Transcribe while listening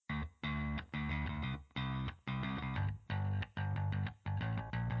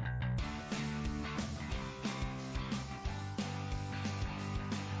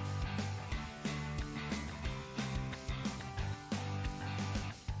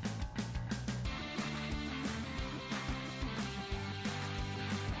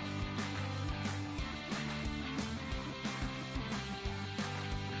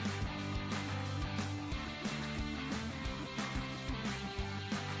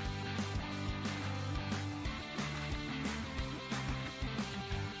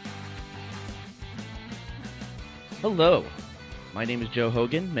Hello, my name is Joe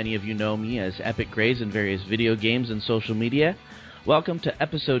Hogan. Many of you know me as Epic Grays in various video games and social media. Welcome to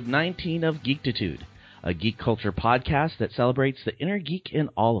episode 19 of Geektitude, a geek culture podcast that celebrates the inner geek in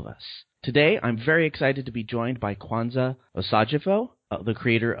all of us. Today, I'm very excited to be joined by Kwanza Osajyefo, the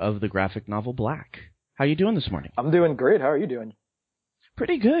creator of the graphic novel Black. How are you doing this morning? I'm doing great. How are you doing?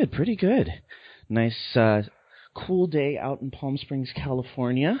 Pretty good, pretty good. Nice, cool day out in Palm Springs,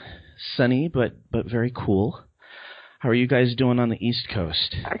 California. Sunny, but very cool. How are you guys doing on the East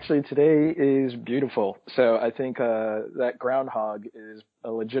Coast? Actually, today is beautiful. So I think that groundhog is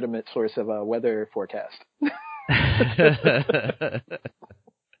a legitimate source of a weather forecast.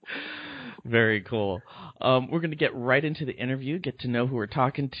 Very cool. We're going to get right into the interview, get to know who we're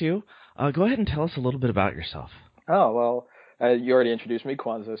talking to. Go ahead and tell us a little bit about yourself. Oh, well, you already introduced me,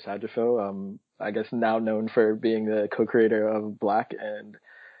 Kwanza Osajyefo. I guess now known for being the co-creator of Black, and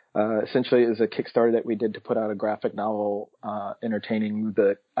essentially, it was a Kickstarter that we did to put out a graphic novel entertaining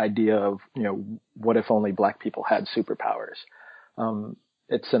the idea of, what if only black people had superpowers?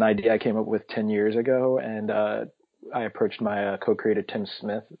 It's an idea I came up with 10 years ago, and I approached my co-creator, Tim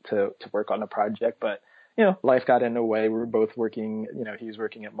Smith, to work on the project. But, life got in the way. We were both working, he was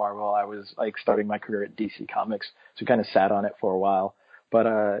working at Marvel. I was starting my career at DC Comics. So we kind of sat on it for a while. But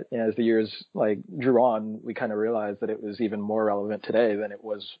as the years drew on, we kind of realized that it was even more relevant today than it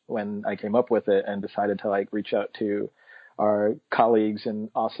was when I came up with it, and decided to reach out to our colleagues and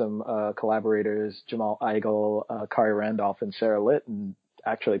awesome collaborators, Jamal Eigel, Kari Randolph, and Sarah Litt, and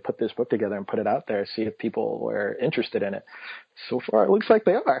actually put this book together and put it out there, see if people were interested in it. So far, it looks like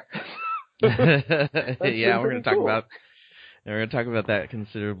they are. Yeah, we're going to talk about that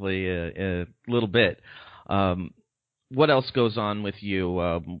considerably a little bit. What else goes on with you?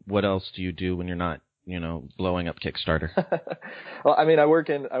 What else do you do when you're not, blowing up Kickstarter? Well, I mean, I work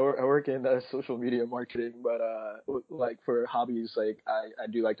in social media marketing, but for hobbies, I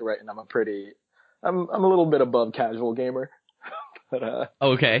do like to write, and I'm a little bit above casual gamer. But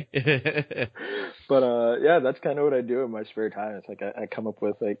okay. Yeah, that's kind of what I do in my spare time. It's I come up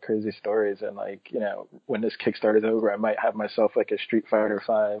with crazy stories, and when this Kickstarter's over, I might have myself a Street Fighter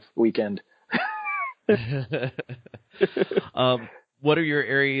V weekend. What are your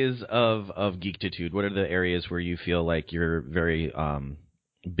areas of geektitude? What are the areas where you feel like you're very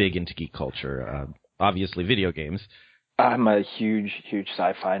big into geek culture? Obviously, video games. I'm a huge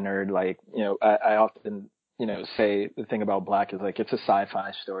sci-fi nerd. I often say the thing about Black is it's a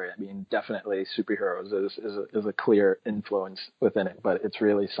sci-fi story. I mean, definitely superheroes is a clear influence within it, but it's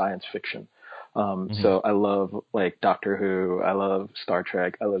really science fiction. So I love Doctor Who, I love Star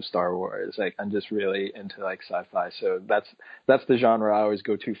Trek, I love Star Wars. I'm just really into sci-fi. So that's the genre I always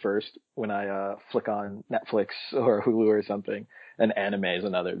go to first when I flick on Netflix or Hulu or something. And anime is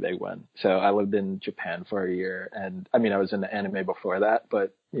another big one. So I lived in Japan for a year, and I mean I was into anime before that,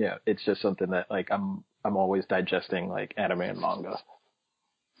 but it's just something that I'm always digesting anime and manga.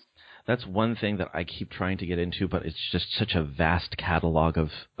 That's one thing that I keep trying to get into, but it's just such a vast catalog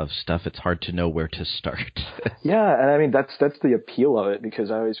of stuff. It's hard to know where to start. Yeah, and I mean that's the appeal of it, because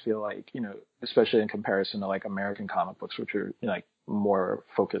I always feel especially in comparison to American comic books, which are more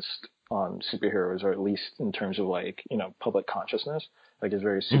focused on superheroes, or at least in terms of public consciousness, it's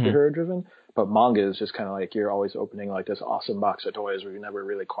very superhero driven. But manga is just kind of you're always opening this awesome box of toys where you never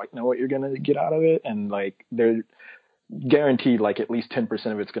really quite know what you're gonna get out of it, and they're guaranteed at least 10%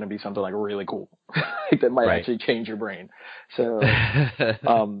 of it's going to be something really cool that might actually change your brain. So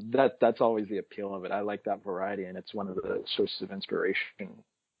that's always the appeal of it. I like that variety, and it's one of the sources of inspiration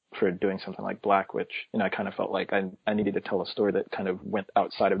for doing something like Black, which I kind of felt I needed to tell a story that kind of went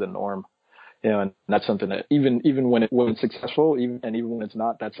outside of the norm. And that's something that even when it's successful, even when it's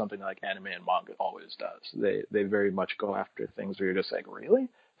not, that's something anime and manga always does. They very much go after things where you're just really?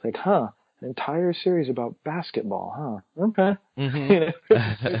 It's an entire series about basketball, huh? Okay. Mm-hmm.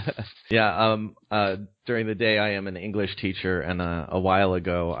 Yeah. During the day, I am an English teacher, and a while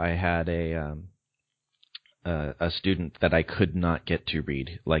ago, I had a student that I could not get to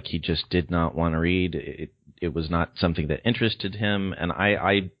read. He just did not want to read. It was not something that interested him, and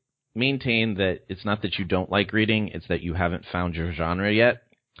I maintain that it's not that you don't like reading; it's that you haven't found your genre yet.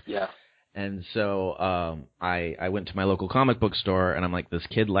 Yeah. And so I went to my local comic book store, and I'm like, this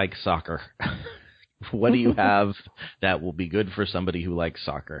kid likes soccer. What do you have that will be good for somebody who likes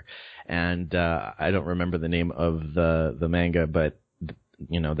soccer? And I don't remember the name of the manga, but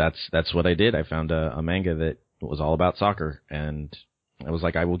that's what I did. I found a manga that was all about soccer, and I was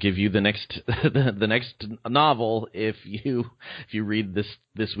like, I will give you the next the next novel if you read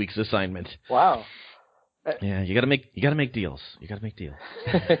this week's assignment. Wow. Yeah, you gotta make deals. You gotta make deals.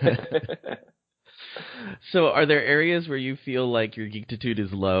 So, are there areas where you feel like your geektitude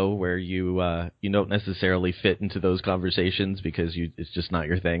is low, where you don't necessarily fit into those conversations because it's just not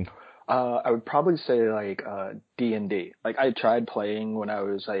your thing? I would probably say like D&D. Like I tried playing when I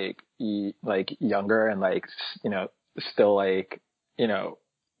was like younger and like still like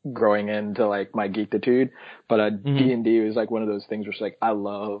growing into like my geekitude, but Hmm. D&D was like one of those things where it's like I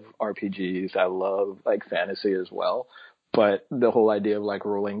love RPGs, I love like fantasy as well. But the whole idea of like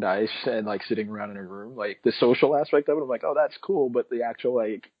rolling dice and like sitting around in a room, like the social aspect of it, I'm like, oh, that's cool. But the actual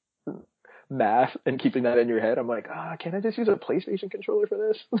like math and keeping that in your head, I'm like, can't I just use a PlayStation controller for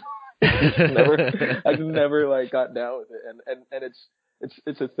this? I just never like got down with it, and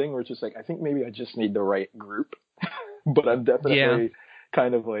it's a thing where it's just like I think maybe I just need the right group, but I'm Yeah. definitely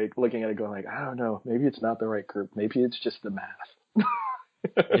kind of like looking at it going like I don't know, maybe it's not the right group, maybe it's just the math.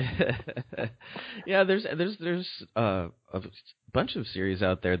 Yeah, there's a bunch of series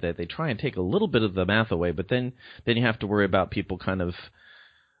out there that they try and take a little bit of the math away, but then you have to worry about people kind of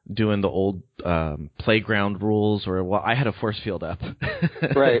doing the old playground rules, or well, I had a force field up.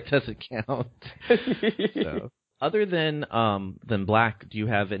 Right. It doesn't count. So, other than Black, do you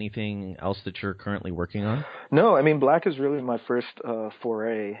have anything else that you're currently working on? No, I mean Black is really my first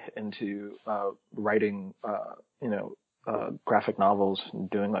foray into writing, graphic novels and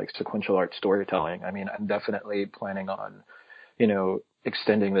doing like sequential art storytelling. I mean, I'm definitely planning on,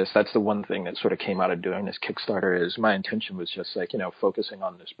 extending this. That's the one thing that sort of came out of doing this Kickstarter is my intention was just like, focusing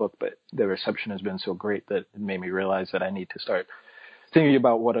on this book, but the reception has been so great that it made me realize that I need to start thinking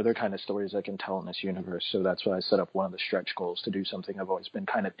about what other kind of stories I can tell in this universe. So that's why I set up one of the stretch goals to do something I've always been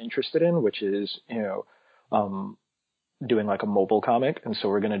kind of interested in, which is, um, doing like a mobile comic. And so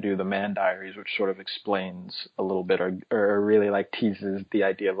we're going to do the Man Diaries, which sort of explains a little bit or really like teases the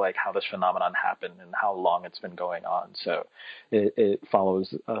idea of like how this phenomenon happened and how long it's been going on. So it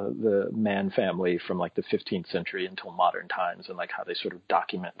follows the Man family from like the 15th century until modern times and like how they sort of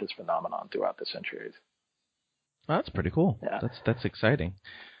document this phenomenon throughout the centuries. Oh, that's pretty cool. Yeah. That's exciting.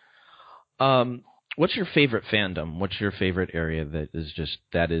 What's your favorite fandom? What's your favorite area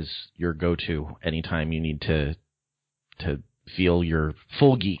that is your go-to anytime you need to feel your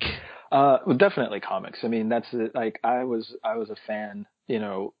full geek? Well, definitely comics. I mean, that's it. Like I was a fan,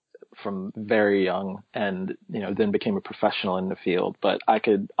 from very young and, then became a professional in the field, but I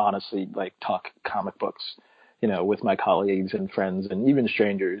could honestly like talk comic books, with my colleagues and friends and even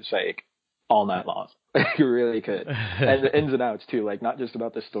strangers like all night long. You really could. And the ins and outs too, like not just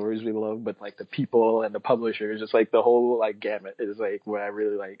about the stories we love, but like the people and the publishers, just like the whole like gamut is like where I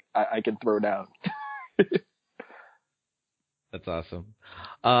really like, I can throw down. That's awesome.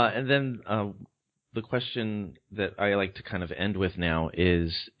 And then the question that I like to kind of end with now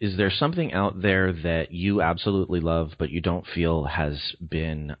is there something out there that you absolutely love but you don't feel has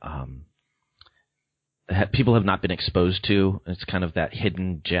been people have not been exposed to? It's kind of that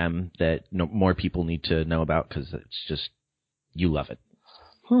hidden gem that more people need to know about because it's just you love it.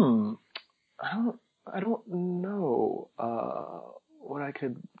 Hmm. I don't I don't know what I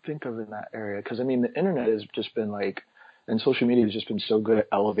could think of in that area because I mean the internet has just been like and social media has just been so good at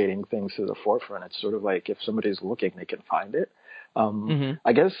elevating things to the forefront. It's sort of like if somebody's looking, they can find it. Hmm.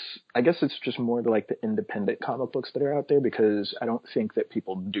 I guess it's just more like the independent comic books that are out there because I don't think that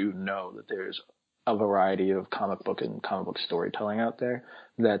people do know that there's a variety of comic book and comic book storytelling out there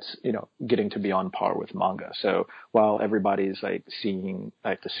that's getting to be on par with manga. So while everybody's like seeing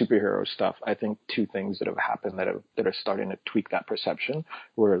like the superhero stuff, I think two things that have happened that are starting to tweak that perception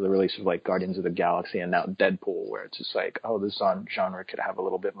were the release of like Guardians of the Galaxy and now Deadpool, where it's just like, oh, this genre could have a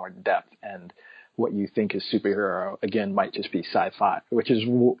little bit more depth and what you think is superhero again might just be sci-fi, which is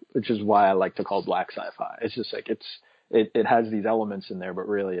why I like to call Black sci-fi. It's just like it has these elements in there, but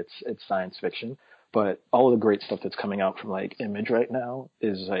really it's science fiction. But all of the great stuff that's coming out from like Image right now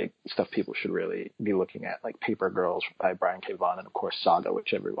is like stuff people should really be looking at, like Paper Girls by Brian K. Vaughan and of course Saga,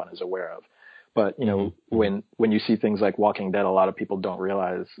 which everyone is aware of. But Hmm. when you see things like Walking Dead, a lot of people don't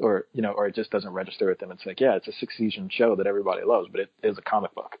realize, or or it just doesn't register with them. It's like, yeah, it's a 6 season show that everybody loves, but it is a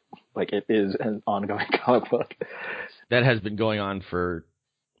comic book. Like it is an ongoing comic book. That has been going on for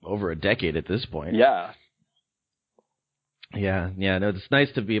over a decade at this point. Yeah, Yeah, yeah. No, it's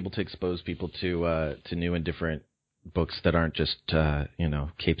nice to be able to expose people to new and different books that aren't just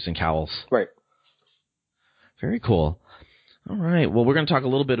capes and cowls. right. Very cool. All right. Well, we're going to talk a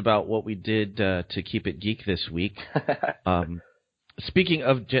little bit about what we did to keep it geek this week. Speaking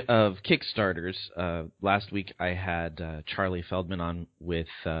of Kickstarters, last week I had Charlie Feldman on with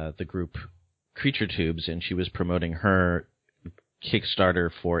the group Creature Tubes, and she was promoting her Kickstarter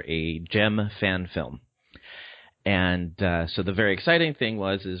for a Gem fan film. And so the very exciting thing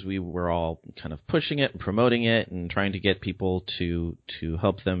is we were all kind of pushing it and promoting it and trying to get people to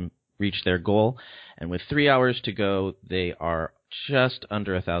help them reach their goal. And with 3 hours to go, they are just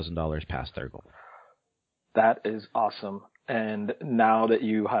under $1,000 past their goal. That is awesome. And now that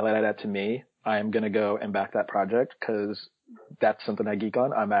you highlighted that to me, I am going to go and back that project because that's something I geek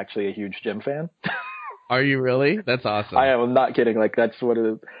on. I'm actually a huge Jim fan. Are you really? That's awesome. I am not kidding. Like, that's what it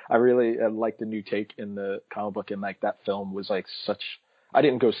is. I really like the new take in the comic book, and like that film was like such. I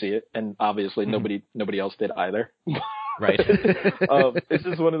didn't go see it, and obviously nobody else did either. Right. It's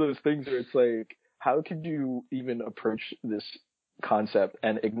just one of those things where it's like, how could you even approach this concept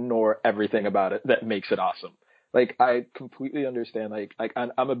and ignore everything about it that makes it awesome? Like, I completely understand. Like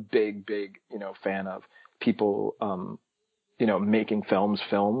I'm a big, fan of people, making film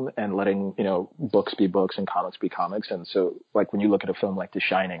and letting, books be books and comics be comics. And so, like, when you look at a film like The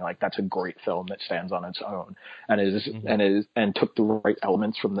Shining, like, that's a great film that stands on its own and took the right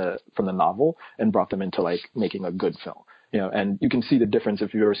elements from the novel and brought them into like making a good film. And you can see the difference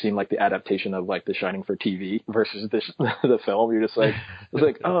if you've ever seen like the adaptation of like The Shining for TV versus the film. You're just like, it's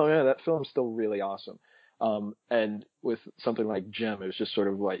like, oh yeah, that film's still really awesome. And with something like Jim, it was just sort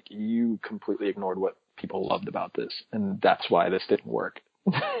of like you completely ignored what people loved about this, and that's why this didn't work.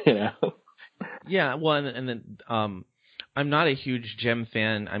 Yeah, well, and then I'm not a huge Gem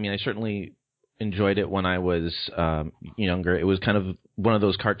fan. I mean, I certainly enjoyed it when I was younger. It was kind of one of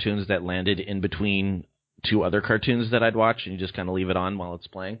those cartoons that landed in between two other cartoons that I'd watch, and you just kind of leave it on while it's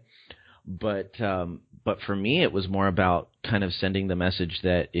playing. But for me, it was more about kind of sending the message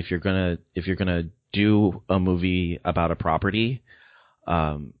that if you're gonna do a movie about a property,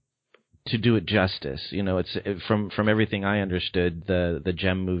 to do it justice. It's from everything I understood, the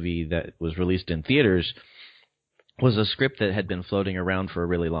Gem movie that was released in theaters was a script that had been floating around for a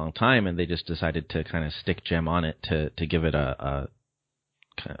really long time, and they just decided to kind of stick Gem on it to give it a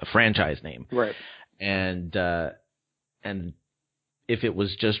franchise name. Right. And if it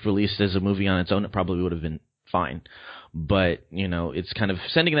was just released as a movie on its own, it probably would have been fine. But it's kind of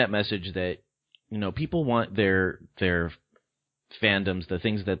sending that message that people want their fandoms, the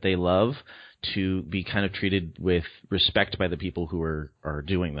things that they love, to be kind of treated with respect by the people who are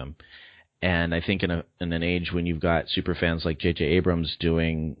doing them. And I think in an age when you've got super fans like J.J. Abrams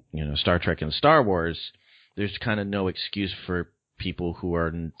doing Star Trek and Star Wars, there's kind of no excuse for people who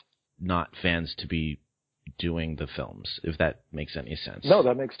are not fans to be doing the films, if that makes any sense. No,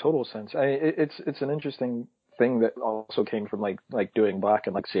 that makes total sense. It's an interesting thing that also came from like doing Black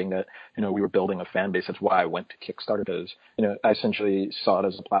and like seeing that we were building a fan base. That's why I went to Kickstarter, because I essentially saw it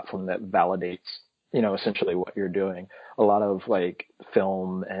as a platform that validates essentially what you're doing. A lot of like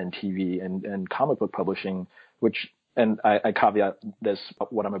film and TV and comic book publishing, which, and I caveat this,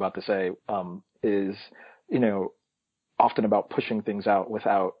 what I'm about to say, is often about pushing things out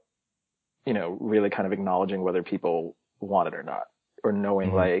without really kind of acknowledging whether people want it or not, or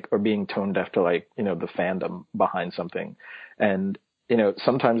knowing like, or being tone deaf to like, the fandom behind something. And,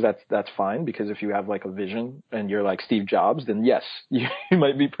 sometimes that's fine, because if you have like a vision and you're like Steve Jobs, then yes, you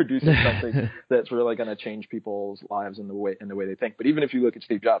might be producing something that's really going to change people's lives in the way they think. But even if you look at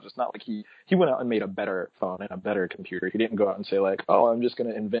Steve Jobs, it's not like he went out and made a better phone and a better computer. He didn't go out and say like, oh, I'm just going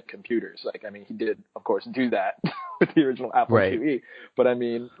to invent computers. Like, I mean, he did of course do that with the original Apple IIe. But I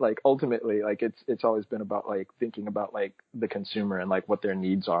mean, like, ultimately, like, it's always been about like thinking about like the consumer and like what their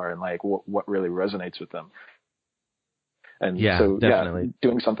needs are and like what really resonates with them. And so, definitely.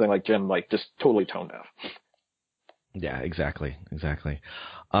 Doing something like Jim, like, just totally tone deaf. Yeah, exactly.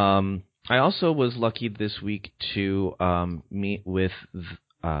 I also was lucky this week to meet with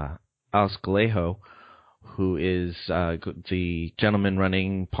Osajyefo, who is the gentleman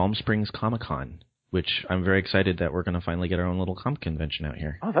running Palm Springs Comic-Con, which I'm very excited that we're going to finally get our own little comic convention out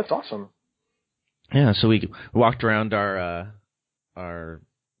here. Oh, that's awesome. Yeah, so we walked around our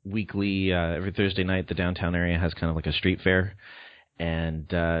weekly, every Thursday night, the downtown area has kind of like a street fair, and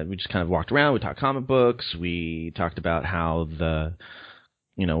we just kind of walked around. We talked comic books. We talked about how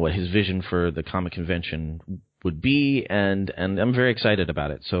what his vision for the comic convention would be, and I'm very excited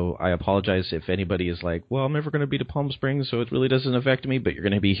about it. So I apologize if anybody is like, well, I'm never going to be to Palm Springs, so it really doesn't affect me, but you're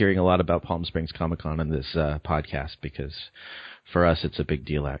going to be hearing a lot about Palm Springs Comic-Con in this podcast, because for us, it's a big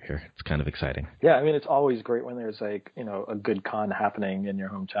deal out here. It's kind of exciting. Yeah, I mean, it's always great when there's like, a good con happening in your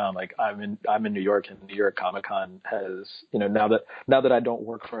hometown. Like I'm in New York, and New York Comic-Con has, now that I don't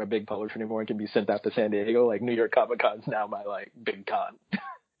work for a big publisher anymore and can be sent out to San Diego, like New York Comic-Con's now my like big con.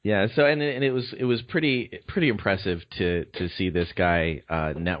 Yeah, so and it was pretty impressive to see this guy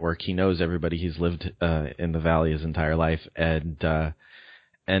network. He knows everybody. He's lived in the Valley his entire life, and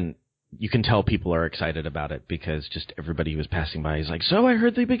you can tell people are excited about it because just everybody who was passing by is like, so I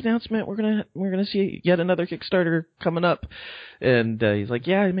heard the big announcement. We're gonna see yet another Kickstarter coming up, and he's like,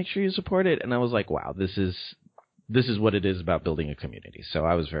 yeah, make sure you support it. And I was like, wow, this is what it is about building a community. So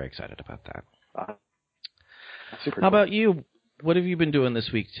I was very excited about that. Super How cool. about you? What have you been doing this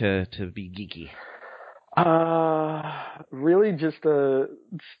week to be geeky? Really just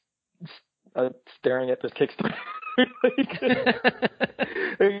staring at this Kickstarter.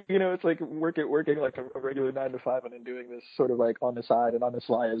 You know, it's like working like a regular 9 to 5, and then doing this sort of like on the side and on the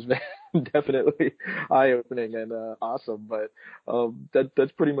sly has been definitely eye opening and awesome. But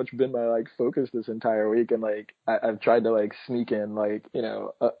that's pretty much been my like focus this entire week. And like I've tried to like sneak in like, you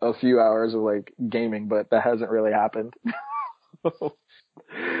know, a few hours of like gaming, but that hasn't really happened.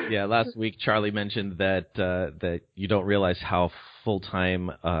 Yeah, last week Charlie mentioned that you don't realize how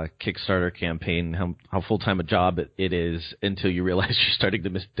full-time Kickstarter campaign, how full-time a job it is until you realize you're starting to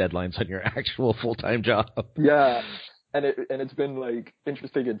miss deadlines on your actual full-time job. Yeah, and it's been like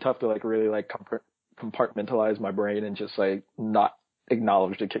interesting and tough to like really like compartmentalize my brain and just like not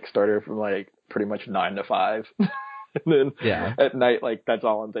acknowledge the Kickstarter from like pretty much 9 to 5. And then at night, like that's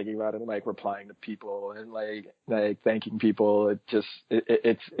all I'm thinking about, and like replying to people and like thanking people.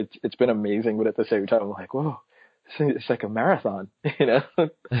 It's been amazing, but at the same time, I'm like, whoa, it's like a marathon, you know.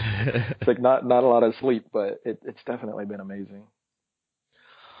 It's like not a lot of sleep, but it's definitely been amazing.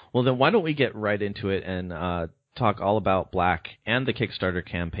 Well, then why don't we get right into it and talk all about Black and the Kickstarter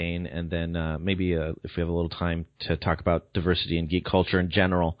campaign, and then maybe if we have a little time to talk about diversity and geek culture in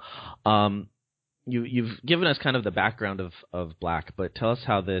general. You've given us kind of the background of Black, but tell us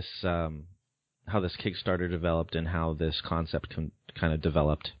how this Kickstarter developed and how this concept kind of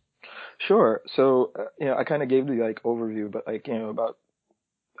developed. Sure. So you know, I kind of gave the like overview, but like, you know, about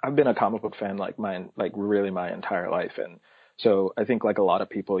I've been a comic book fan like really my entire life, and so I think like a lot of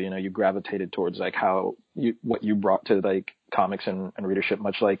people, you know, you gravitated towards like what you brought to like comics and readership,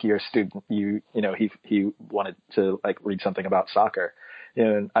 much like your student, you know, he wanted to like read something about soccer. You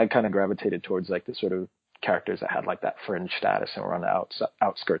know, and I kind of gravitated towards like the sort of characters that had like that fringe status and were on the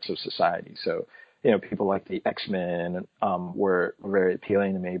outskirts of society. So, you know, people like the X-Men were very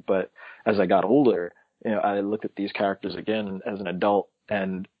appealing to me. But as I got older, you know, I looked at these characters again as an adult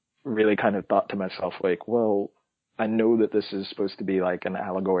and really kind of thought to myself, like, well, I know that this is supposed to be like an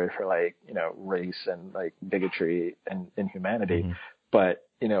allegory for like, you know, race and like bigotry and inhumanity, but,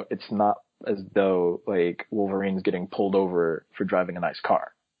 you know, it's not as though like Wolverine's getting pulled over for driving a nice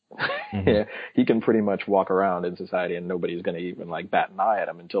car. Yeah, he can pretty much walk around in society and nobody's going to even like bat an eye at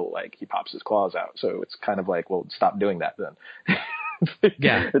him until like he pops his claws out. So it's kind of like, well, stop doing that then.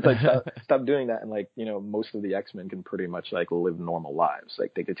 Yeah. It's like, stop doing that. And like, you know, most of the X-Men can pretty much like live normal lives.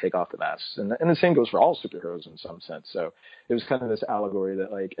 Like they could take off the masks, and the same goes for all superheroes in some sense. So it was kind of this allegory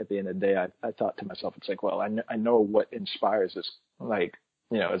that like at the end of the day, I thought to myself, it's like, well, I know what inspires this, like,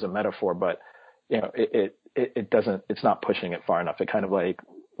 you know, as a metaphor, but you know, it doesn't, it's not pushing it far enough. It kind of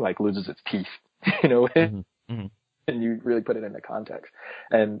like loses its teeth, you know, and you really put it into context.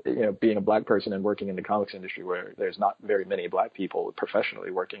 And, you know, being a black person and working in the comics industry where there's not very many black people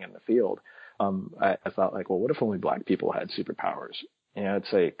professionally working in the field, I thought like, well, what if only black people had superpowers? You know,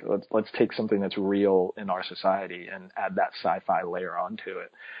 it's like, let's take something that's real in our society and add that sci-fi layer onto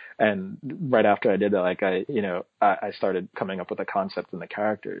it. And right after I did that, like I started coming up with a concept and the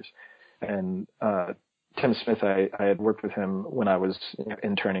characters. And Tim Smith, I had worked with him when I was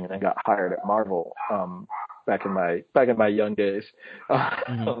interning and then got hired at Marvel back in my young days.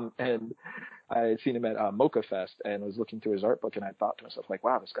 And I had seen him at Mocha Fest and was looking through his art book, and I thought to myself, like,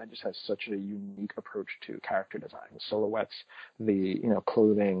 wow, this guy just has such a unique approach to character design. The silhouettes, the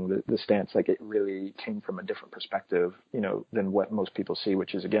clothing, the stance, like it really came from a different perspective, than what most people see,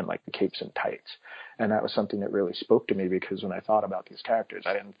 which is again like the capes and tights. And that was something that really spoke to me, because when I thought about these characters,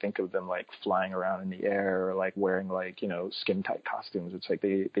 I didn't think of them like flying around in the air or like wearing like, skin tight costumes. It's like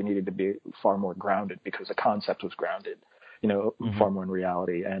they needed to be far more grounded, because the concept was grounded, far more in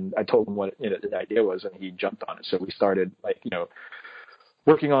reality. And I told him what the idea was, and he jumped on it. So we started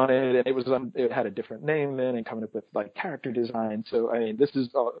working on it, and it had a different name then, and coming up with like character design. So I mean, this is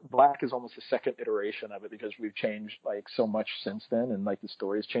Black is almost the second iteration of it, because we've changed like so much since then, and like the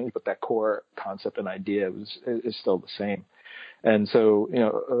story's changed, but that core concept and idea is still the same. And so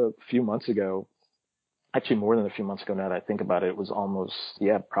a few months ago, actually more than a few months ago now that I think about it, it was almost,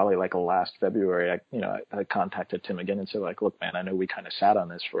 probably like last February, I contacted Tim again and said, like, look, man, I know we kind of sat on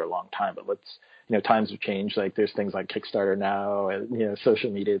this for a long time, but let's, times have changed. Like there's things like Kickstarter now and,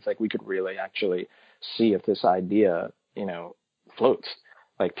 social media. It's like we could really actually see if this idea, floats.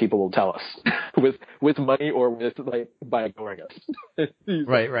 Like people will tell us with money or with like by ignoring us.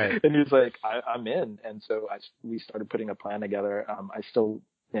 Right. And he's like, I'm in. And so we started putting a plan together. I still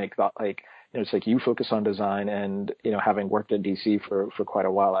thought like, it's like you focus on design, and, having worked at DC for quite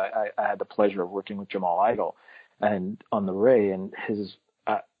a while, I had the pleasure of working with Jamal Igle and on the Ray, and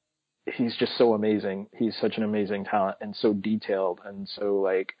he's just so amazing. He's such an amazing talent and so detailed and so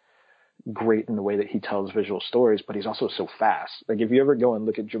like great in the way that he tells visual stories, but he's also so fast. Like if you ever go and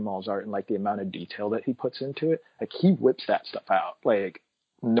look at Jamal's art and like the amount of detail that he puts into it, like he whips that stuff out like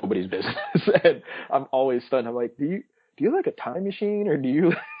nobody's business. And I'm always stunned. I'm like, do you have like a time machine, or do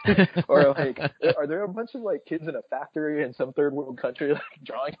you or like are there a bunch of like kids in a factory in some third world country like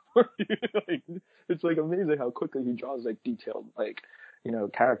drawing for you? Like it's like amazing how quickly he draws like detailed like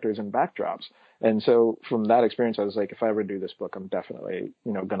characters and backdrops. And so from that experience, I was like, if I ever do this book, I'm definitely,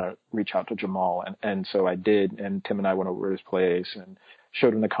 gonna reach out to Jamal. And so I did, and Tim and I went over to his place and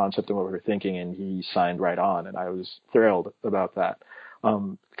showed him the concept and what we were thinking, and he signed right on, and I was thrilled about that.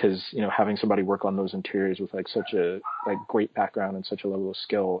 Because, having somebody work on those interiors with like such a like great background and such a level of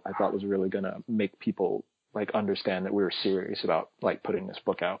skill, I thought was really gonna make people like understand that we were serious about like putting this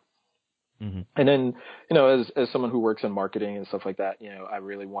book out. Mm-hmm. And then, as someone who works in marketing and stuff like that, I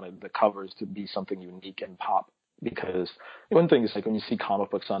really wanted the covers to be something unique and pop, because one thing is like when you see comic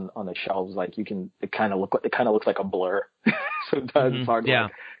books on the shelves, like it kind of looks like a blur. Sometimes it's hard to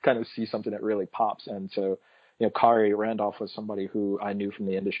like, kind of see something that really pops. And so, Kari Randolph was somebody who I knew from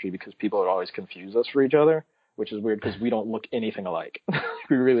the industry, because people would always confuse us for each other, which is weird because we don't look anything alike.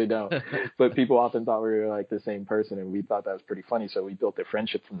 We really don't. But people often thought we were like the same person, and we thought that was pretty funny. So we built a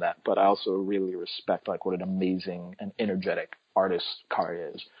friendship from that. But I also really respect like what an amazing and energetic artist Kari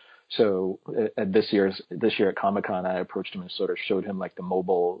is. So at this year at Comic-Con, I approached him and sort of showed him like the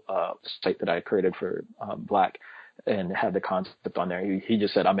mobile site that I created for Black, and had the concept on there. He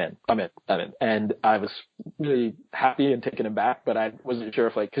just said, I'm in. And I was really happy and taken aback, but I wasn't sure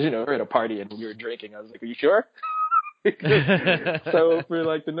if like, cause we're at a party and we were drinking. I was like, are you sure? So for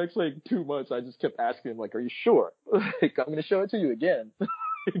like the next like 2 months, I just kept asking him like, are you sure? Like, I'm going to show it to you again.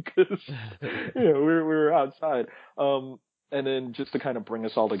 Because, we were outside. And then just to kind of bring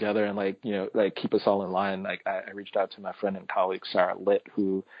us all together and like, like keep us all in line, like I reached out to my friend and colleague, Sarah Litt,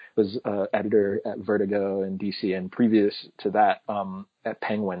 who was editor at Vertigo in DC. And previous to that, at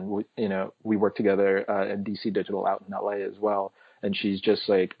Penguin, we worked together at DC Digital out in LA as well. And she's just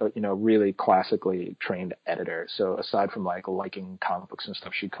like, really classically trained editor. So aside from like liking comic books and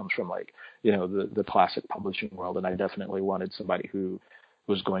stuff, she comes from like, the classic publishing world. And I definitely wanted somebody who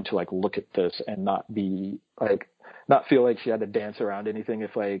was going to like look at this and not feel like she had to dance around anything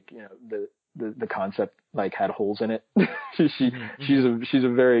if like the concept like had holes in it. She's a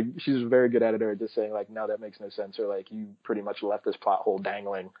very good editor at just saying like, no, that makes no sense, or like you pretty much left this plot hole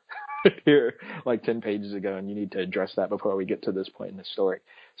dangling here like 10 pages ago, and you need to address that before we get to this point in the story.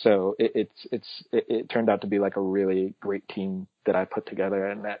 So it turned out to be like a really great team that I put together,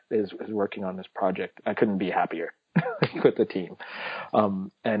 and that is working on this project. I couldn't be happier with the team.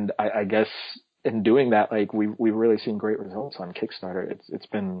 And I guess in doing that, like we've really seen great results on Kickstarter. It's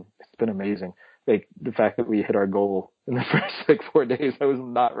been amazing. Like the fact that we hit our goal in the first like 4 days, I was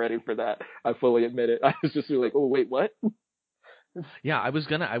not ready for that. I fully admit it. I was just like, oh wait, what? Yeah, I was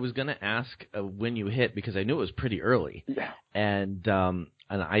gonna ask when you hit, because I knew it was pretty early. Yeah. And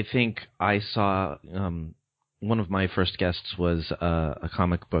I think I saw one of my first guests was a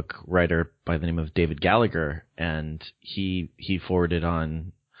comic book writer by the name of David Gallagher, and he forwarded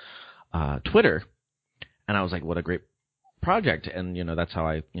on Twitter, and I was like, what a great project. And that's how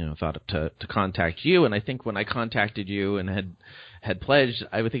I thought to contact you. And I think when I contacted you and had pledged,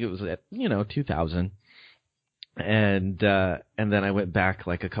 I would think it was at 2000. And then I went back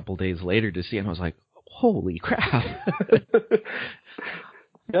like a couple days later to see, and I was like, holy crap.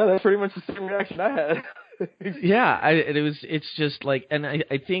 Yeah, that's pretty much the same reaction I had. Yeah, it's just like, and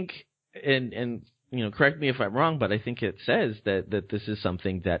I think, and correct me if I'm wrong, but I think it says that this is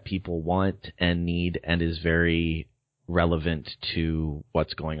something that people want and need and is very relevant to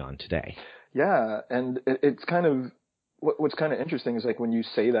what's going on today. Yeah, and it's kind of, what's kind of interesting is like when you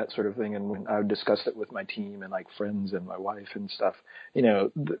say that sort of thing, and when I discussed it with my team and like friends and my wife and stuff,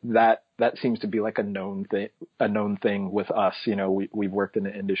 that seems to be like a known thing with us. We've worked in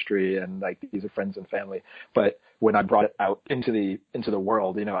the industry, and like these are friends and family. But when I brought it out into the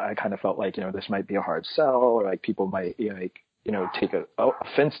world, I kind of felt like, this might be a hard sell, or like people might take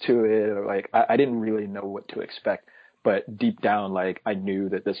offense to it, or like I didn't really know what to expect. But deep down, like I knew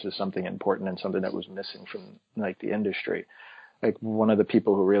that this was something important and something that was missing from like the industry. like one of the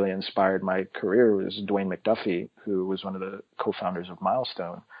people who really inspired my career was Dwayne McDuffie, who was one of the co-founders of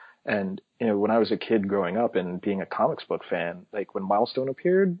Milestone. And, you know, when I was a kid growing up and being a comics book fan, like when Milestone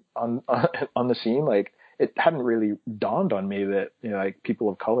appeared on the scene, like it hadn't really dawned on me that, you know, like people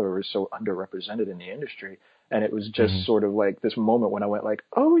of color were so underrepresented in the industry. And it was just sort of like this moment when I went like,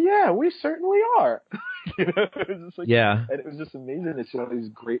 oh yeah, we certainly are. You know, it was just like, Yeah. and it was just amazing to see all these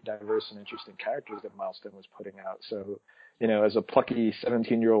great, diverse and interesting characters that Milestone was putting out. So, you know, as a plucky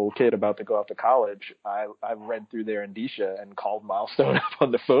 17-year-old kid about to go off to college, I read through their indicia and called Milestone up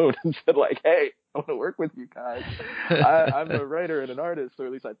on the phone and said like, hey, I want to work with you guys. I'm a writer and an artist, or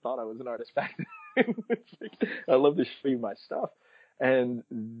at least I thought I was an artist back then. It's like, I love to show you my stuff. And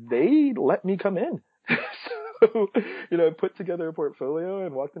they let me come in. So, you know, I put together a portfolio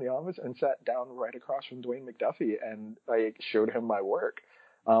and walked in the office and sat down right across from Dwayne McDuffie and I showed him my work.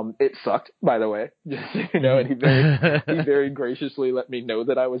 It sucked, by the way, just so you know, and he very graciously let me know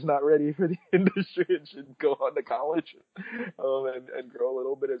that I was not ready for the industry and should go on to college, and grow a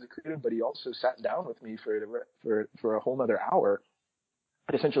little bit as a creative. But he also sat down with me for a whole nother hour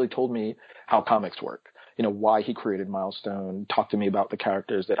and essentially told me how comics work. You know, why he created Milestone, talked to me about the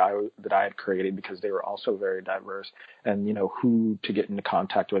characters that I had created because they were also very diverse, and, you know, who to get into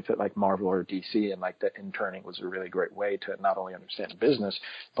contact with at like Marvel or DC, and like the interning was a really great way to not only understand the business,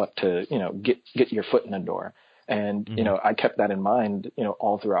 but to, you know, get your foot in the door. And, you know, I kept that in mind, you know,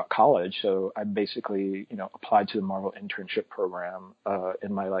 all throughout college. So I basically, you know, applied to the Marvel internship program,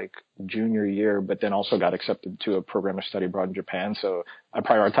 in my like junior year, but then also got accepted to a program of study abroad in Japan. So I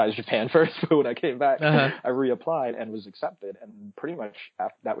prioritized Japan first. But when I came back, I reapplied and was accepted. And pretty much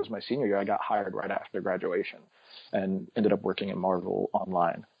after, that was my senior year. I got hired right after graduation and ended up working at Marvel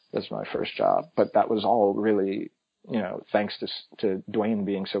online. That's my first job. But that was all really, you know, thanks to Dwayne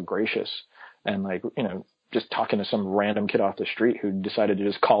being so gracious and like, you know, just talking to some random kid off the street who decided to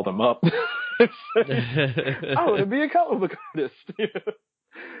just call them up. I want to be a comic book artist. You know?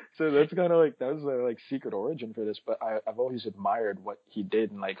 So that's kind of like, that was the like secret origin for this. But I've always admired what he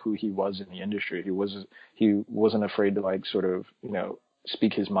did and like who he was in the industry. He wasn't afraid to like sort of, you know,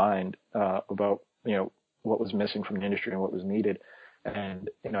 speak his mind about, you know, what was missing from the industry and what was needed. And,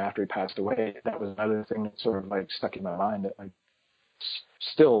 you know, after he passed away, that was another thing that sort of like stuck in my mind that like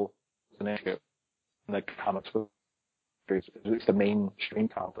still is an issue. Like comics book industry, at least the mainstream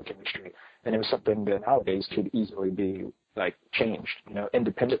comic book industry, and it was something that nowadays could easily be like changed, you know,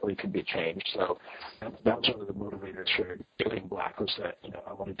 independently could be changed. So that was one of the motivators for doing Black, was that, you know,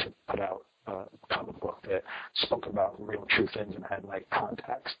 I wanted to put out a comic book that spoke about real true things and had like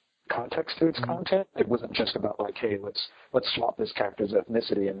context to its content. It wasn't just about like, hey, let's swap this character's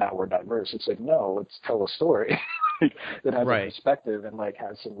ethnicity and now we're diverse. It's like, no, let's tell a story that has a perspective and like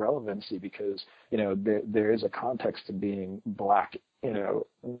has some relevancy, because, you know, there is a context to being Black, you know,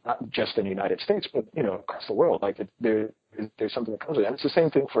 not just in the United States, but, you know, across the world. Like there's something that comes with it. And it's the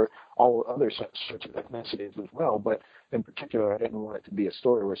same thing for all other sorts of ethnicities as well. But in particular, I didn't want it to be a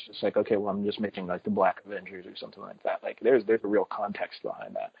story where it's just like, okay, well, I'm just making like the Black Avengers or something like that. Like there's a real context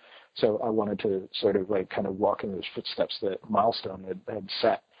behind that. So I wanted to sort of like kind of walk in those footsteps that Milestone had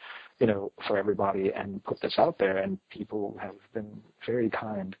set, you know, for everybody, and put this out there, and people have been very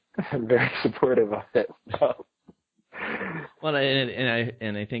kind and very supportive of it. Well,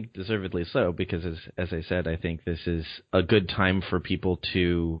 and I think deservedly so, because as I said, I think this is a good time for people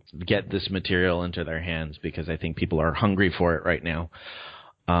to get this material into their hands, because I think people are hungry for it right now.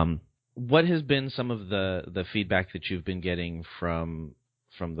 What has been some of the feedback that you've been getting from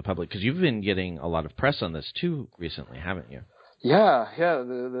the public? Because you've been getting a lot of press on this too recently, haven't you? Yeah.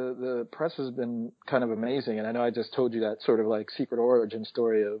 The press has been kind of amazing, and I know I just told you that sort of like secret origin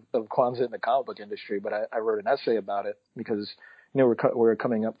story of Kwanza in the comic book industry, but I wrote an essay about it because, you know, we're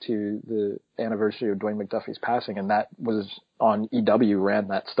coming up to the anniversary of Dwayne McDuffie's passing, and that was on EW, ran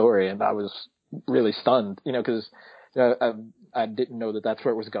that story, and I was really stunned, you know, because I didn't know that that's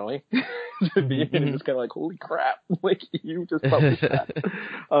where it was going. And it's just kind of like, holy crap, like you just published that.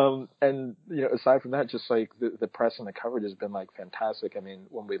 And, you know, aside from that, just like the press and the coverage has been like fantastic. I mean,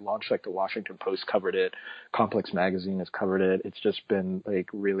 when we launched, like the Washington Post covered it, Complex Magazine has covered it. It's just been like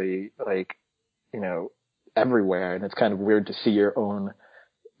really like, you know, everywhere. And it's kind of weird to see your own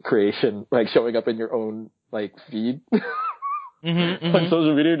creation like showing up in your own like feed. On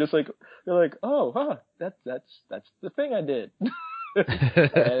social media, just like you're like, oh, huh, that's the thing I did.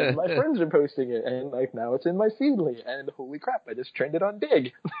 And my friends are posting it, and like now it's in my Feedly, and holy crap, I just trended on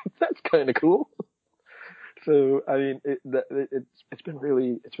Dig. That's kind of cool. So I mean, it's been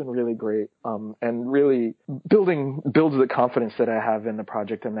really great, and really builds the confidence that I have in the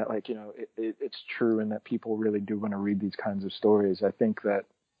project, and that like it's true, and that people really do want to read these kinds of stories. I think that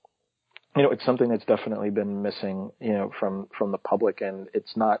it's something that's definitely been missing, from the public, and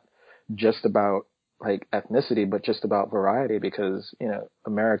it's not just about like ethnicity, but just about variety, because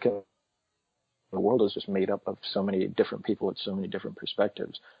America. The world is just made up of so many different people with so many different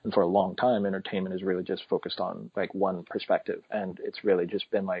perspectives. And for a long time, entertainment is really just focused on like one perspective. And it's really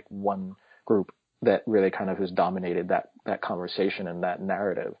just been like one group that really kind of has dominated that conversation and that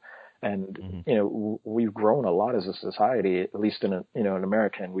narrative. And, we've grown a lot as a society, at least in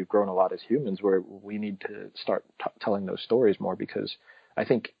America, and we've grown a lot as humans, where we need to start telling those stories more, because I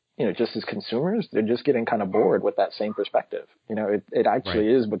think, just as consumers, they're just getting kind of bored with that same perspective. It actually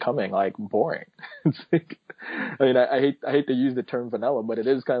is becoming like boring. It's like, I mean, I hate to use the term vanilla, but it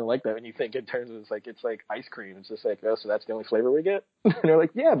is kind of like that when you think in terms of it's like ice cream. It's just like, oh, so that's the only flavor we get? And they're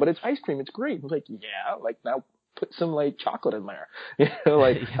like, yeah, but it's ice cream. It's great. It's like, yeah, like now put some like chocolate in there.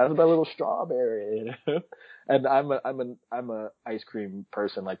 Like have that little strawberry. And I'm a ice cream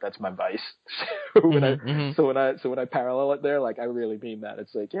person. Like that's my vice. So when I parallel it there, like I really mean that.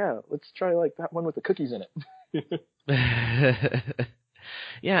 It's like, yeah, let's try like that one with the cookies in it.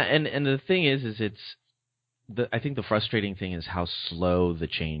 Yeah, and the thing is I think the frustrating thing is how slow the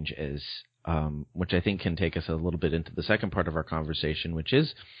change is, which I think can take us a little bit into the second part of our conversation, which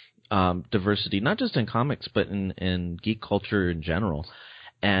is diversity, not just in comics, but in geek culture in general.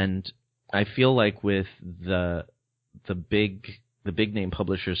 And I feel like with the big name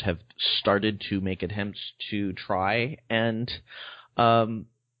publishers have started to make attempts to try and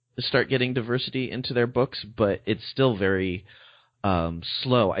start getting diversity into their books, but it's still very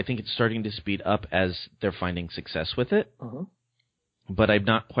slow. I think it's starting to speed up as they're finding success with it. Uh-huh. But I'm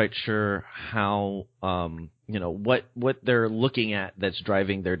not quite sure how, what they're looking at that's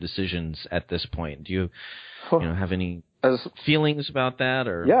driving their decisions at this point. Do you have any feelings about that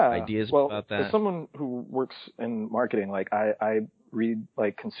or ideas about that? As someone who works in marketing, like I read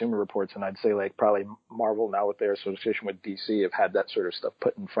like consumer reports, and I'd say like probably Marvel now with their association with DC have had that sort of stuff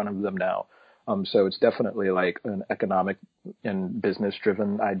put in front of them now. So it's definitely like an economic and business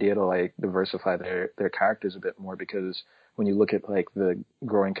driven idea to like diversify their characters a bit more, because when you look at like the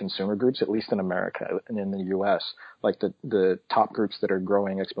growing consumer groups, at least in America and in the US, like the top groups that are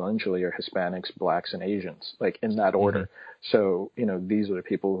growing exponentially are Hispanics, Blacks, and Asians, like in that order. So, these are the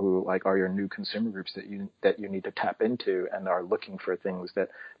people who like are your new consumer groups that you need to tap into, and are looking for things that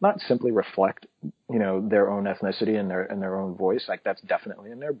not simply reflect, their own ethnicity and their own voice. Like that's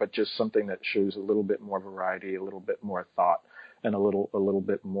definitely in there, but just something that shows a little bit more variety, a little bit more thought, and a little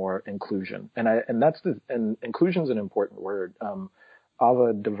bit more inclusion. And inclusion is an important word.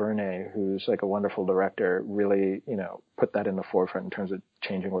 Ava DuVernay, who's like a wonderful director, really, put that in the forefront in terms of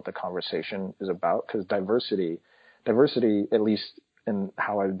changing what the conversation is about. Because diversity, at least in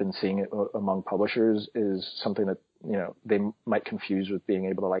how I've been seeing it among publishers, is something that, they might confuse with being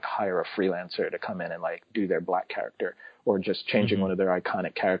able to like hire a freelancer to come in and like do their Black character, or just changing one of their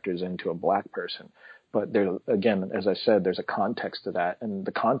iconic characters into a Black person. But there, again, as I said, there's a context to that. And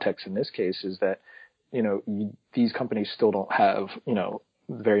the context in this case is that, these companies still don't have,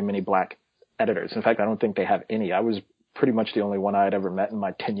 very many Black editors. In fact, I don't think they have any. I was pretty much the only one I had ever met in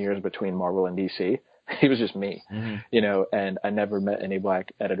my 10 years between Marvel and DC. It was just me, and I never met any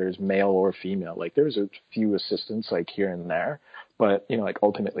Black editors, male or female. Like there's a few assistants like here and there, but like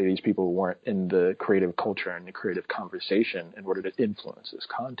ultimately these people weren't in the creative culture and the creative conversation in order to influence this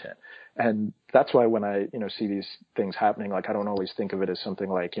content. And that's why when I, see these things happening, like I don't always think of it as something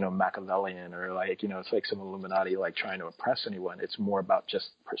like, Machiavellian or like, it's like some Illuminati like trying to oppress anyone. It's more about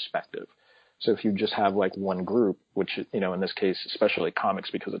just perspective. So if you just have like one group, which, in this case, especially comics,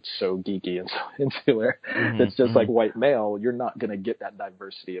 because it's so geeky and so insular, it's just like white male, you're not going to get that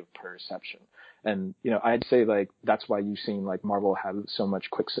diversity of perception. And, I'd say like, that's why you've seen like Marvel have so much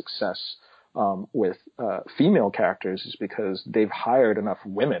quick success, with, female characters, is because they've hired enough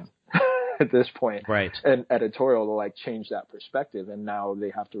women at this point, right, and editorial to like change that perspective. And now they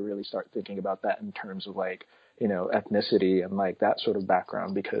have to really start thinking about that in terms of like, ethnicity and like that sort of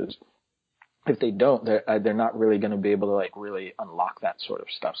background, because if they don't, they're not really going to be able to like really unlock that sort of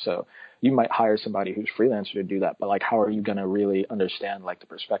stuff. So you might hire somebody who's freelancer to do that, but like, how are you going to really understand like the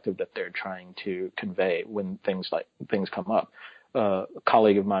perspective that they're trying to convey when things come up? A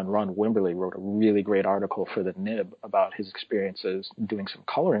colleague of mine, Ron Wimberly, wrote a really great article for the Nib about his experiences doing some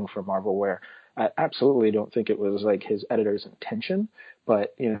coloring for Marvel, where I absolutely don't think it was like his editor's intention,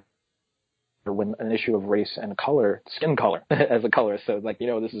 but when an issue of race and color, skin color as a colorist, so like,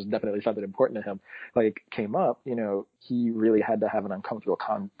 this is definitely something important to him, like came up, he really had to have an uncomfortable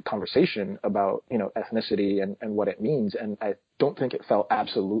conversation about, ethnicity and what it means. And I don't think it fell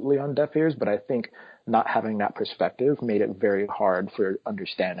absolutely on deaf ears, but I think not having that perspective made it very hard for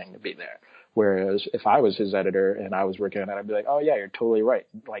understanding to be there. Whereas if I was his editor and I was working on that, I'd be like, oh yeah, you're totally right.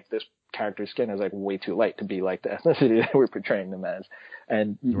 Like this character's skin is like way too light to be like the ethnicity that we're portraying them as.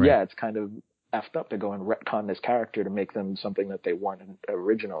 And yeah, it's kind of effed up to go and retcon this character to make them something that they weren't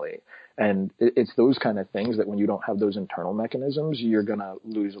originally. And it's those kind of things that when you don't have those internal mechanisms, you're going to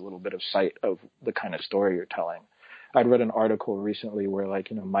lose a little bit of sight of the kind of story you're telling. I'd read an article recently where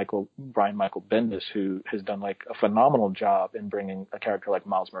Brian Michael Bendis, who has done like a phenomenal job in bringing a character like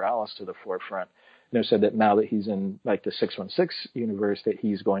Miles Morales to the forefront, said that now that he's in like the 616 universe, that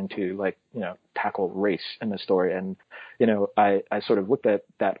he's going to tackle race in the story. And, I sort of looked at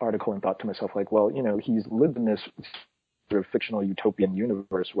that article and thought to myself, like, well, he's lived in this sort of fictional utopian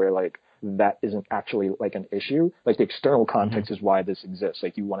universe where like that isn't actually like an issue. Like the external context is why this exists.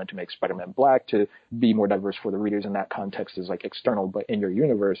 Like you wanted to make Spider-Man black to be more diverse for the readers, and that context is like external. But in your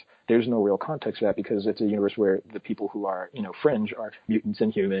universe, there's no real context for that because it's a universe where the people who are, fringe are mutants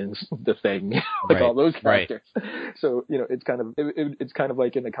and humans, the Thing, like all those characters. Right. So, it's kind of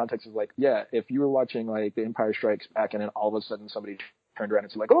like in the context of like, yeah, if you were watching like The Empire Strikes Back and then all of a sudden somebody turned around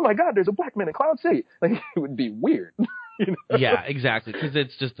and said like, oh my God, there's a black man in Cloud City. Like it would be weird. Yeah, exactly. Because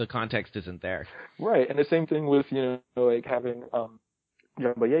it's just the context isn't there. Right. And the same thing with, like having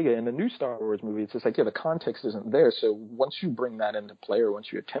Boyega in the new Star Wars movie. It's just like, yeah, the context isn't there. So once you bring that into play or once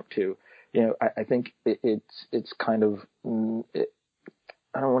you attempt to, I think it's kind of,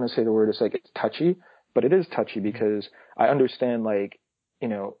 I don't want to say the word, it's like it's touchy, but it is touchy because I understand like,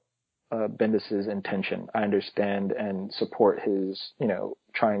 Bendis's intention. I understand and support his,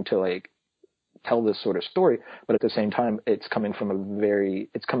 trying to like tell this sort of story, but at the same time, it's coming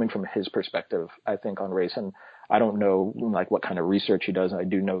from his perspective, I think, on race. And I don't know like what kind of research he does. And I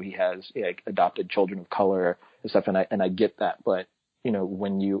do know he has like adopted children of color and stuff. And I get that. But,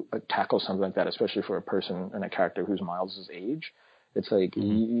 when you tackle something like that, especially for a person and a character who's Miles's age, it's like,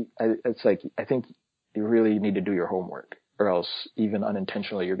 I think you really need to do your homework, or else even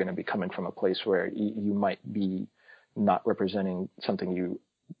unintentionally, you're going to be coming from a place where you might be not representing something you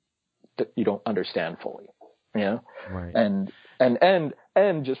don't understand fully, Right.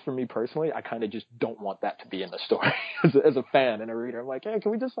 And just for me personally, I kind of just don't want that to be in the story as a fan and a reader. I'm like, hey,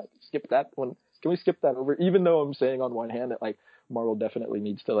 can we just like skip that one? Can we skip that over? Even though I'm saying on one hand that like Marvel definitely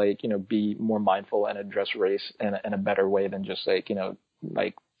needs to like, be more mindful and address race in a better way than just like,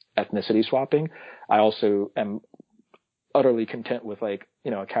 like ethnicity swapping. I also am utterly content with like,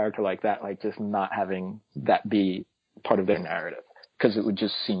 a character like that, like just not having that be part of their narrative, because it would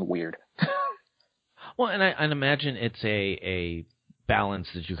just seem weird. Well, and I imagine it's a balance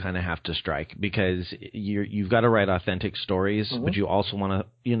that you kind of have to strike, because you've got to write authentic stories, but you also want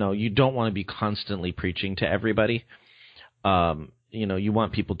to, you don't want to be constantly preaching to everybody. You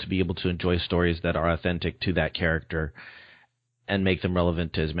want people to be able to enjoy stories that are authentic to that character and make them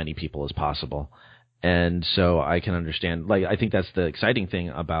relevant to as many people as possible. And so I can understand, like, I think that's the exciting thing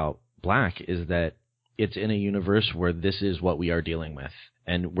about Black, is that it's in a universe where this is what we are dealing with,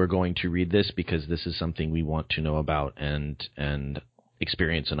 and we're going to read this because this is something we want to know about and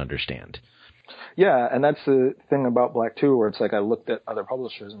experience and understand. Yeah, and that's the thing about Black too, where it's like I looked at other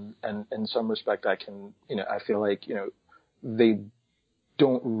publishers and in some respect I can, I feel like, they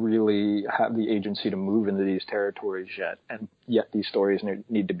don't really have the agency to move into these territories yet, and yet these stories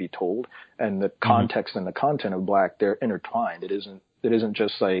need to be told. And the context and the content of Black, they're intertwined. It isn't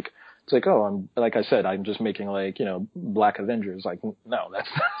just like, it's like, oh, like I said, I'm just making like, Black Avengers. Like, no,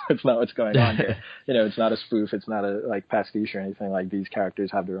 that's not what's going on here. It's not a spoof. It's not a like pastiche or anything. Like, these characters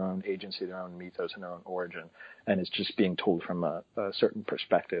have their own agency, their own mythos, and their own origin. And it's just being told from a certain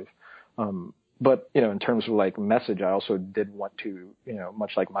perspective. But, in terms of like message, I also did want to,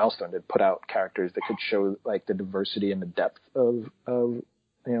 much like Milestone did, put out characters that could show like the diversity and the depth of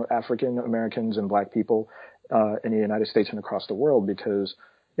African Americans and Black people in the United States and across the world, because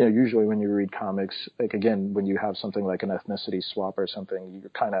usually when you read comics, like again, when you have something like an ethnicity swap or something, you're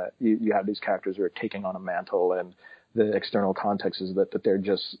kind of, you have these characters who are taking on a mantle, and the external context is that they're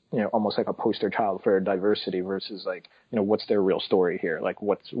just, almost like a poster child for diversity versus like, what's their real story here? Like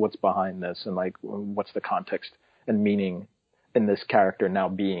what's behind this, and like, what's the context and meaning in this character now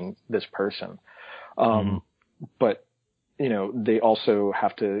being this person? But, they also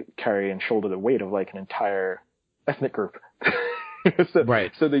have to carry and shoulder the weight of like an entire ethnic group.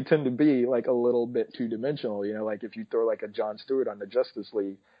 Right. So they tend to be like a little bit two dimensional, like if you throw like a Jon Stewart on the Justice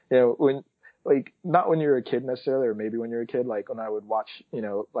League, when like not when you're a kid necessarily, or maybe when you're a kid, like when I would watch, you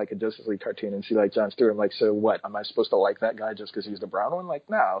know, like a Justice League cartoon and see like John Stewart, I'm like, so what? Am I supposed to like that guy just because he's the brown one? Like,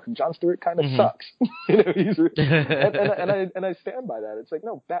 no, John Stewart kind of sucks. You know, and I stand by that. It's like,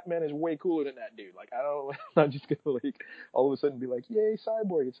 no, Batman is way cooler than that dude. Like, I'm not just gonna like all of a sudden be like, yay,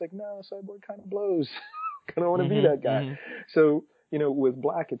 Cyborg. It's like, no, Cyborg kind of blows. I don't want to be that guy. So, you know, with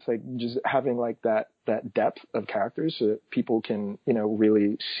Black, it's like just having like that depth of characters so that people can, you know,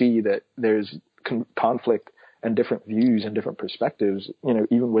 really see that there's conflict and different views and different perspectives, you know,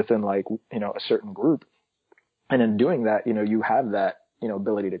 even within like, you know, a certain group. And in doing that, you know, you have that, you know,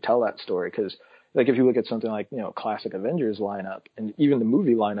 ability to tell that story. Cause like if you look at something like, you know, classic Avengers lineup and even the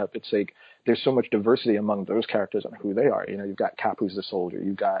movie lineup, it's like there's so much diversity among those characters on who they are. You know, you've got Cap, who's the soldier.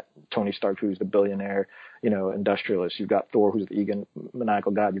 You've got Tony Stark, who's the billionaire, you know, industrialist. You've got Thor, who's the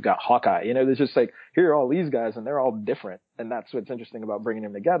egomaniacal god. You've got Hawkeye. You know, there's just like, here are all these guys and they're all different. And that's what's interesting about bringing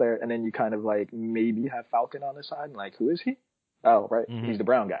them together. And then you kind of like maybe have Falcon on the side and like, who is he? Oh, right. He's the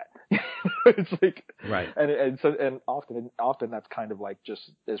brown guy. It's like, right. And often that's kind of like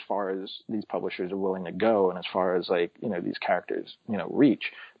just as far as these publishers are willing to go and as far as like, you know, these characters, you know, reach.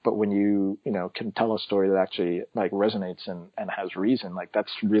 But when you know, can tell a story that actually like resonates and has reason, like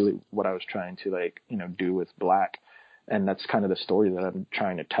that's really what I was trying to like, you know, do with Black. And that's kind of the story that I'm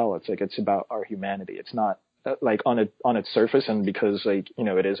trying to tell. It's like, it's about our humanity. It's not like on its surface. And because like, you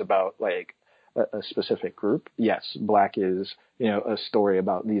know, it is about like, a specific group. Yes, Black is, you know, a story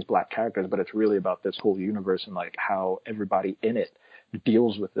about these Black characters, but it's really about this whole universe and like how everybody in it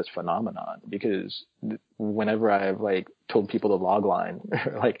deals with this phenomenon. Because whenever I've like told people the log line,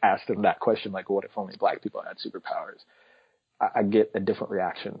 like asked them that question, like what if only Black people had superpowers, I get a different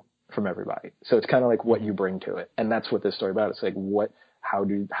reaction from everybody. So it's kind of like what you bring to it, and that's what this story about. It's like how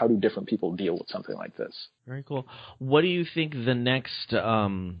do different people deal with something like this? Very cool. What do you think the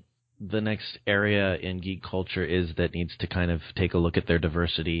next area in geek culture is that needs to kind of take a look at their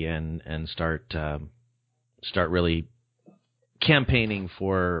diversity and start really campaigning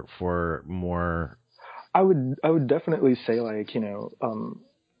for more? I would definitely say like, you know,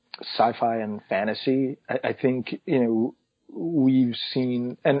 sci-fi and fantasy. I think, you know, we've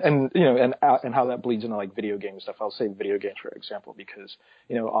seen and you know and how that bleeds into like video game stuff. I'll say video games for example because,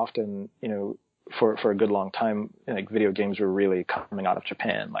 you know, often, you know, for a good long time, like video games were really coming out of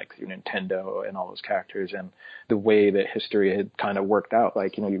Japan, like through Nintendo and all those characters, and the way that history had kind of worked out.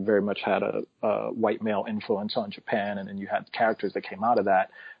 Like, you know, you very much had a white male influence on Japan, and then you had characters that came out of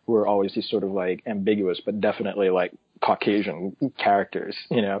that who were always these sort of like ambiguous, but definitely like Caucasian characters,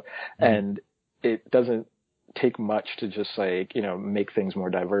 you know, and it doesn't take much to just like, you know, make things more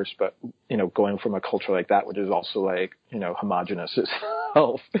diverse, but, you know, going from a culture like that, which is also like, you know, homogenous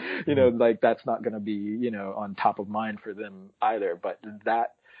itself, you know, like that's not going to be, you know, on top of mind for them either. But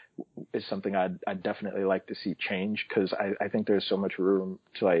that is something I'd definitely like to see change, because I think there's so much room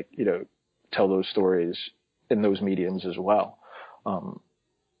to like, you know, tell those stories in those mediums as well.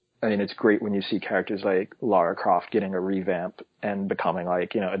 I mean, it's great when you see characters like Lara Croft getting a revamp and becoming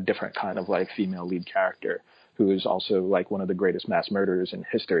like, you know, a different kind of like female lead character who is also like one of the greatest mass murderers in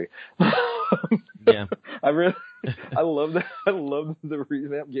history. Yeah. I love that. I love the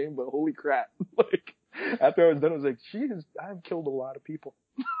revamp game, but holy crap. Like after I was done, I was like, I've killed a lot of people.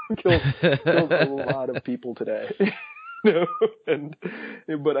 killed a lot of people today. You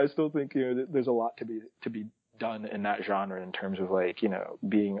know? But I still think, you know, there's a lot to be done in that genre in terms of like, you know,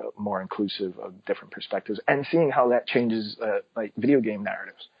 being more inclusive of different perspectives and seeing how that changes like video game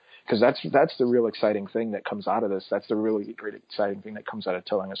narratives, because that's the real exciting thing that comes out of this. That's the really great exciting thing that comes out of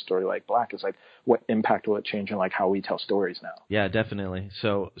telling a story like Black, is like what impact will it change in like how we tell stories now. Yeah, definitely.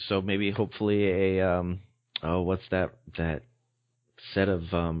 So maybe hopefully a what's that set of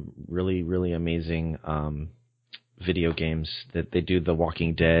really, really amazing video games that they do, The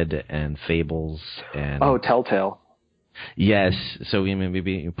Walking Dead and Fables and Telltale. Yes, so we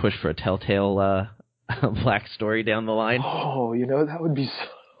maybe push for a Telltale Black story down the line. Oh, you know, that would be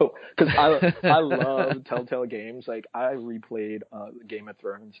so, because I love Telltale games. Like I replayed Game of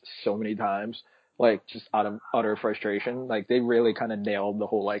Thrones so many times, like just out of utter frustration. Like they really kind of nailed the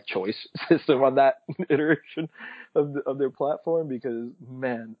whole like choice system on that iteration of their platform, because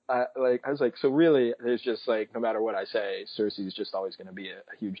man, I was like, so really it's just like, no matter what I say, Cersei's just always going to be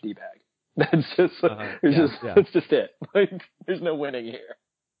a huge D-bag. That's just, it's just it. Like there's no winning here.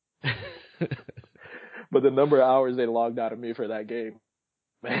 But the number of hours they logged out of me for that game,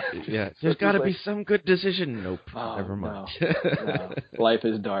 man. Yeah, there's got to be some good decision. Nope, never mind. No. Life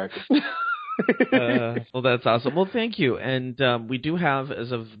is dark. Well, that's awesome. Well, thank you. And we do have,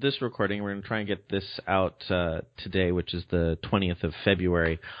 as of this recording, we're going to try and get this out today, which is the 20th of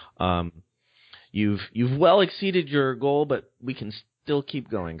February. you've well exceeded your goal, but we can still keep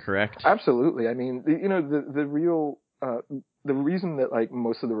going, correct? Absolutely. I mean, the real the reason that like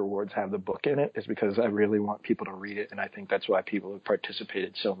most of the rewards have the book in it is because I really want people to read it, and I think that's why people have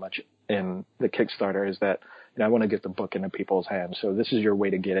participated so much in the Kickstarter, is that I want to get the book into people's hands. So this is your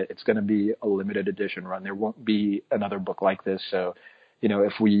way to get it. It's going to be a limited edition run. There won't be another book like this. So,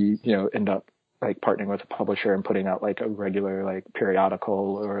 if we, end up like partnering with a publisher and putting out like a regular like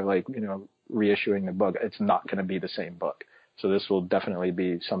periodical or like, reissuing the book, it's not going to be the same book. So this will definitely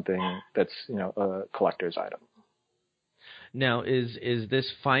be something that's, a collector's item. Now, is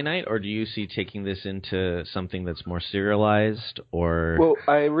this finite, or do you see taking this into something that's more serialized? Or well,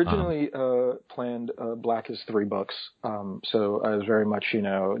 I originally planned Black as 3 books, so I was very much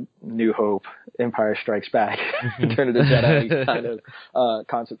New Hope, Empire Strikes Back, Return of the Jedi kind of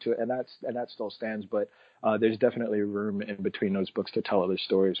concept to it, and that still stands. But there's definitely room in between those books to tell other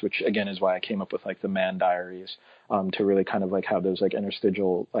stories, which again is why I came up with like the Man Diaries, to really kind of like have those like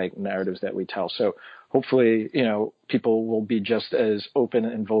interstitial like narratives that we tell. So hopefully, people will be just as open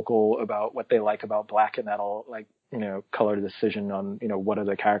and vocal about what they like about Black, and that'll like, color the decision on, what are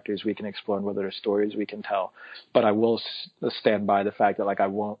the characters we can explore and what are the stories we can tell. But I will stand by the fact that like I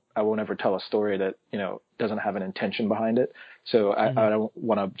won't ever tell a story that, doesn't have an intention behind it. So I don't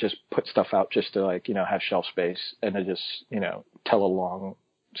want to just put stuff out just to like, have shelf space and to just, tell a long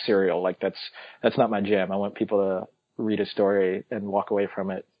serial. Like that's not my jam. I want people to read a story and walk away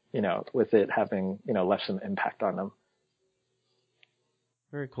from it, with it having, left some impact on them.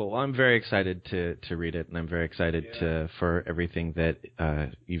 Very cool. Well, I'm very excited to read it, and I'm very excited for everything that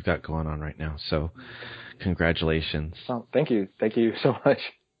you've got going on right now. So congratulations. Oh, thank you. Thank you so much.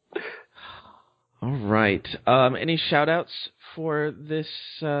 All right. Any shout-outs for this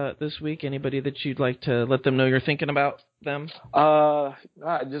week? Anybody that you'd like to let them know you're thinking about them? I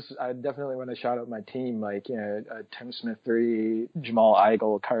definitely want to shout out my team, like Tim Smith 3, Jamal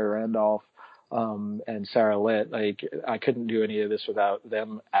Eigel, Kyra Randolph, and Sarah Litt. Like I couldn't do any of this without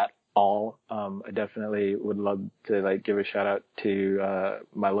them at all. I definitely would love to like give a shout out to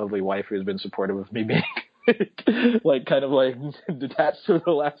my lovely wife, who's been supportive of me being like kind of like detached for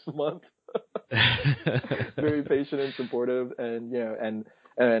the last month. Very patient and supportive, and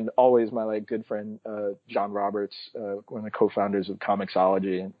and always my like good friend John Roberts, one of the co-founders of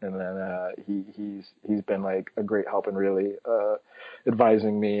Comixology, and then he's been like a great help and really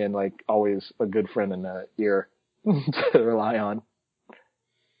advising me, and like always a good friend and ear to rely on.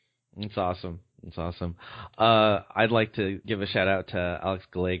 It's awesome. It's awesome. I'd like to give a shout out to Alex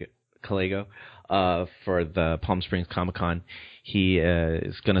Gallego for the Palm Springs Comic-Con. He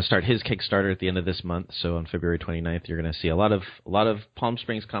is going to start his Kickstarter at the end of this month, so on February 29th, you're going to see a lot of Palm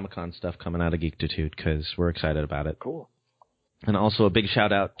Springs Comic-Con stuff coming out of Geektitude, because we're excited about it. Cool. And also a big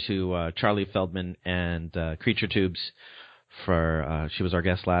shout-out to Charlie Feldman and Creature Tubes for she was our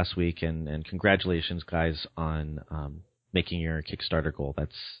guest last week, and congratulations, guys, on making your Kickstarter goal.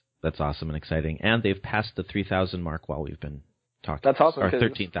 That's awesome and exciting. And they've passed the 3,000 mark while we've been talking. That's awesome. Or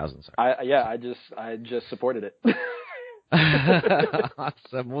 13,000, sorry. I just supported it.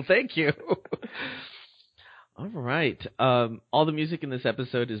 Awesome. Well, thank you. All right. All the music in this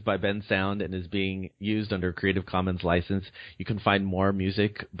episode is by Ben Sound and is being used under Creative Commons license. You can find more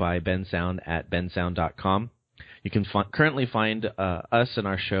music by Ben Sound at bensound.com. You can currently find us and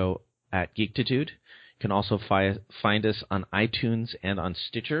our show at Geektitude. You can also find us on iTunes and on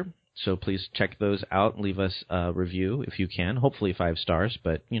Stitcher. So please check those out and leave us a review if you can. Hopefully 5 stars,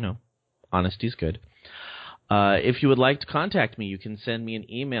 but, honesty's good. If you would like to contact me, you can send me an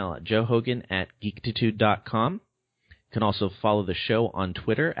email at joehogan@geektitude.com. You can also follow the show on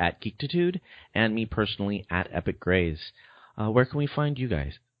Twitter at Geektitude and me personally at Epic Grays. Where can we find you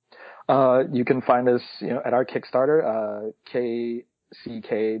guys? You can find us, at our Kickstarter,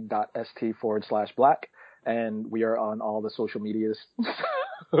 kck.st/black, and we are on all the social medias.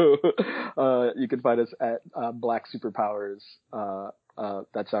 You can find us at Black Superpowers.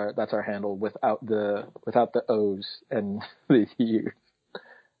 That's our handle without the O's and the U's.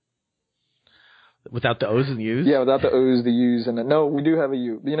 Without the O's and the U's? Yeah, without the O's, the U's, and no, we do have a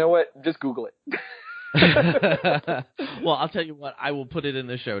U. But you know what? Just Google it. Well, I'll tell you what. I will put it in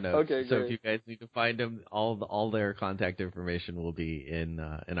the show notes. Okay, so great. if you guys need to find them, all their contact information will be in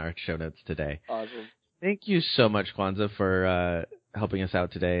our show notes today. Awesome. Thank you so much, Kwanza, for helping us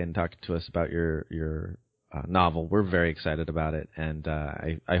out today and talking to us about your novel. We're very excited about it, and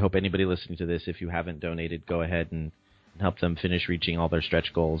I hope anybody listening to this, if you haven't donated, go ahead and help them finish reaching all their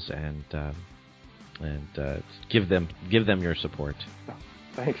stretch goals, and give them your support. Oh,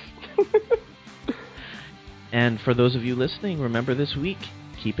 thanks. And for those of you listening, remember this week,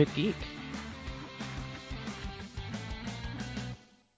 keep it geek.